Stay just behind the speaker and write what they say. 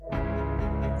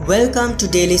Welcome to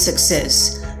Daily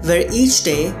Success, where each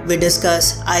day we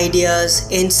discuss ideas,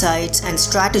 insights, and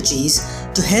strategies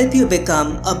to help you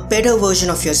become a better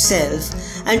version of yourself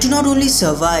and to not only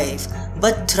survive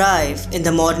but thrive in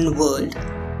the modern world.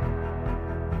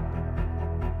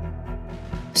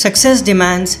 Success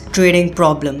demands trading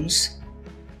problems.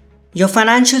 Your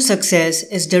financial success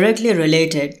is directly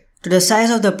related to the size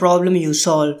of the problem you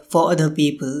solve for other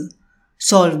people.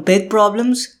 Solve big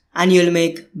problems and you'll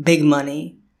make big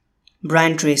money.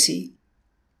 Brian Tracy.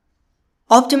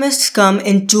 Optimists come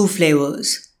in two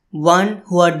flavors. One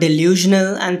who are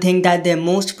delusional and think that their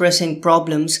most pressing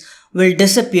problems will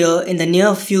disappear in the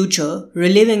near future,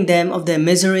 relieving them of their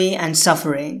misery and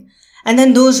suffering. And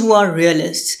then those who are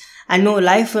realists and know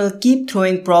life will keep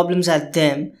throwing problems at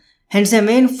them. Hence their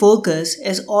main focus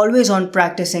is always on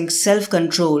practicing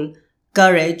self-control,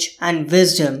 courage and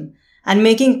wisdom and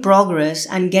making progress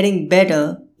and getting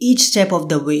better each step of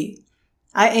the way.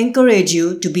 I encourage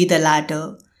you to be the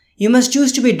latter. You must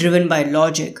choose to be driven by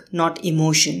logic, not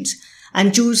emotions,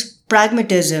 and choose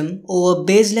pragmatism over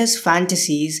baseless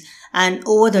fantasies and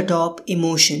over-the-top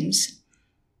emotions.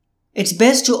 It's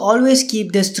best to always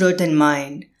keep this truth in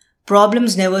mind.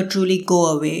 Problems never truly go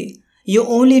away. You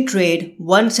only trade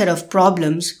one set of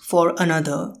problems for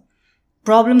another.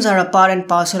 Problems are a part and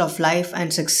parcel of life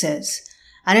and success,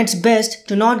 and it's best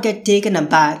to not get taken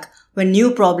aback when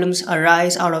new problems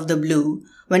arise out of the blue,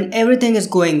 when everything is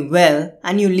going well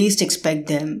and you least expect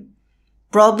them.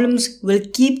 Problems will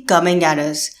keep coming at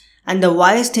us, and the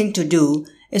wise thing to do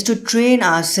is to train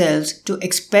ourselves to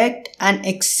expect and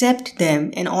accept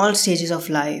them in all stages of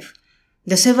life.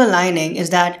 The silver lining is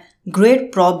that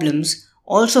great problems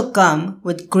also come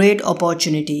with great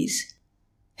opportunities.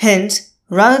 Hence,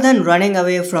 rather than running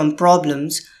away from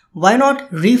problems, why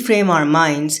not reframe our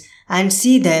minds and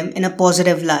see them in a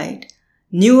positive light?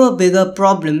 Newer, bigger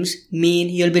problems mean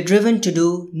you'll be driven to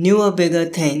do newer, bigger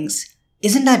things.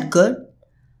 Isn't that good?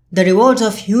 The rewards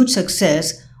of huge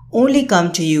success only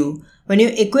come to you when you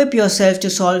equip yourself to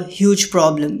solve huge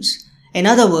problems. In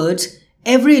other words,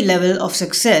 every level of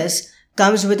success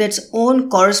comes with its own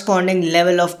corresponding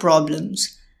level of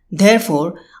problems.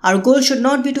 Therefore, our goal should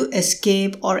not be to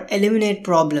escape or eliminate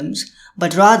problems,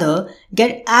 but rather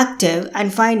get active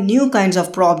and find new kinds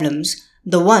of problems,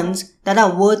 the ones that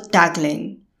are worth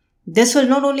tackling. This will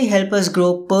not only help us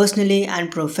grow personally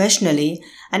and professionally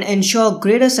and ensure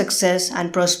greater success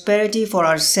and prosperity for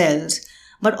ourselves,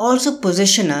 but also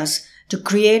position us to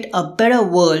create a better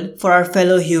world for our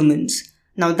fellow humans.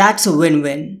 Now that's a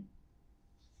win-win.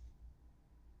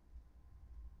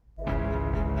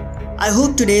 I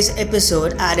hope today's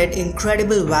episode added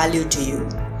incredible value to you.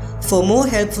 For more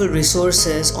helpful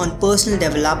resources on personal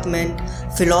development,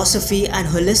 philosophy and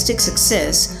holistic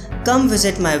success, come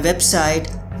visit my website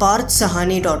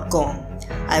parthsahani.com.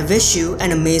 I wish you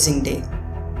an amazing day.